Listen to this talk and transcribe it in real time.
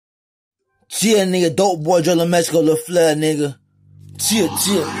Chill, nigga. Dope boy, Drillin' Mexico, Lil Flair, nigga. Chill.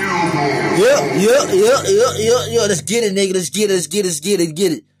 Yeah. Let's get it, nigga. Let's get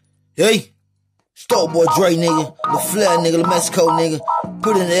it. Hey. Dope boy, Dre, nigga. Lil Flair, nigga. Lil Mexico, nigga.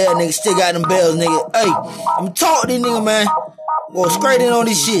 Put it in the air, nigga. Still got them bells, nigga. Hey. I'm talking to these nigga, man. Go straight in on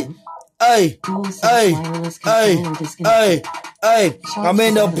this shit. Hey. I'm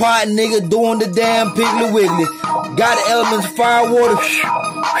in the pot, nigga, doing the damn Piggly Wiggly. Got the elements, fire, water.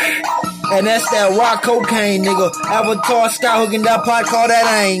 And that's that rock cocaine, nigga. Avatar, sky hooking that pot, call that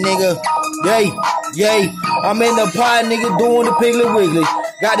ain't, nigga. Yay. I'm in the pot, nigga, doing the Piggly Wiggly.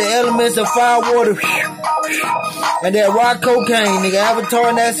 Got the elements of fire, water. And that rock cocaine, nigga. Avatar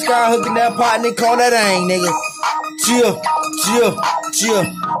and that sky hooking that pot, nigga, call that ain't, nigga. Chill.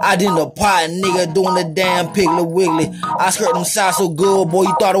 I did the pot, nigga, doing the damn Piggly Wiggly. I skirt them sides so good, boy,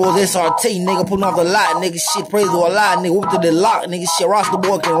 you thought it was SRT, nigga, putting off the lot, nigga, shit, praise to a lot, nigga, whoop to the lock, nigga, shit, roster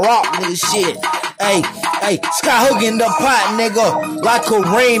boy can rock, nigga, shit. Hey, sky hooking the pot, nigga, like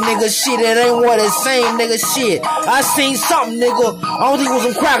Kareem, nigga, shit, it ain't what it same, nigga, shit. I seen something, nigga, I don't think it was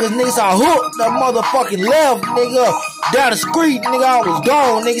some crackers, nigga, so I hooked the motherfucking left, nigga, down the street, nigga, I was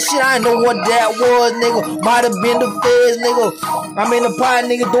gone, nigga, shit, I ain't know what that was, nigga, might have been the feds, nigga. I'm in the pot,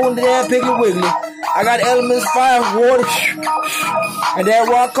 nigga, doing the damn Piggly Wiggly. I got elements, fire, water, and that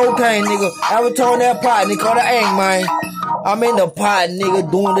rock cocaine, nigga. Avatar in that pot, nigga, call that ain't mine. I'm in the pot,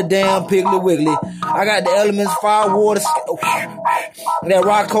 nigga, doing the damn Piggly Wiggly. I got the elements, fire, water, and that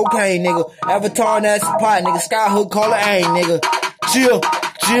rock cocaine, nigga. Avatar in that pot, nigga. Skyhook, call it ain't, nigga. Chill.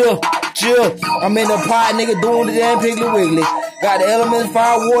 I'm in the pot, nigga, doing the damn Piggly Wiggly. Got the elements,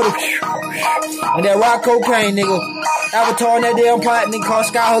 fire, water, and that rock cocaine, nigga. Avatar in that damn pot, nigga, call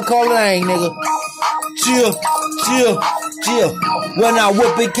Skyhook, call it ain't, nigga. Chill. When I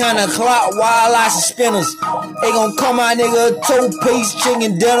whip it kinda clock, wild eyes and spinners. They gon' come out, nigga, a 2-piece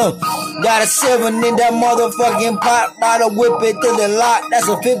chicken dinner. Got a 7 in that motherfucking pot, by the whip it to the lot. That's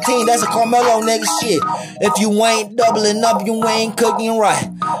a 15, that's a Carmelo, nigga, shit. If you ain't doubling up, you ain't cooking right.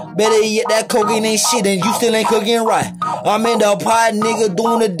 Better yet, that cocaine ain't shit, and you still ain't cooking right. I'm in the pot, nigga,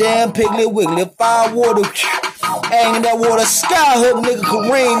 doing the damn Piggly Wiggly. Fire, water, and that water, Skyhook, nigga,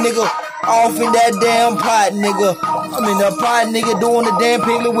 Kareem, nigga. Off in that damn pot, nigga. I'm in the pot, nigga, doing the damn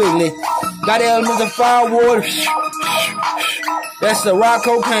Piggly Wiggly. Got the elements of fire, water. That's the rock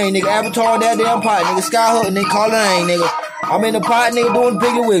cocaine, nigga. Avatar in that damn pot, nigga. Skyhook, nigga, call it ain't, nigga. I'm in the pot, nigga, doing the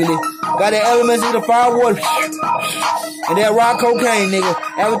Piggly Wiggly. Got the elements of the fire, water. And that rock cocaine, nigga.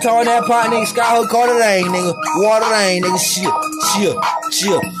 Avatar in that pot, nigga. Skyhook, call it ain't, nigga. Water ain't, nigga.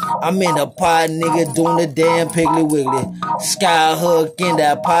 Chill. I'm in the pot, nigga, doing the damn Piggly Wiggly. Skyhook in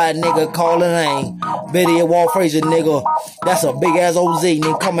that pot, nigga, call it ain't. Betty and Walt Frazier, nigga. That's a big ass OZ,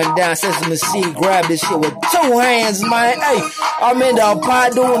 nigga, coming down Sesame Seed. Grab this shit with 2 hands, man. Hey, I'm in the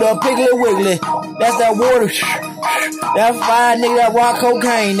pot doing the Piggly Wiggly. That's that water. That fire, nigga, that rock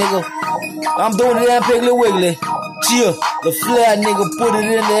cocaine, nigga. I'm doing the damn Piggly Wiggly. Chill. The Flair, nigga, put it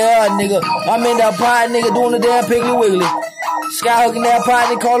in the air, nigga. I'm in that pot, nigga, doing the damn Piggly Wiggly. Skyhook in that pot,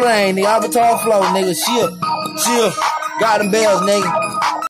 nigga, call it ain't, nigga. Avatar flow, nigga. Chill. Got them bells, nigga.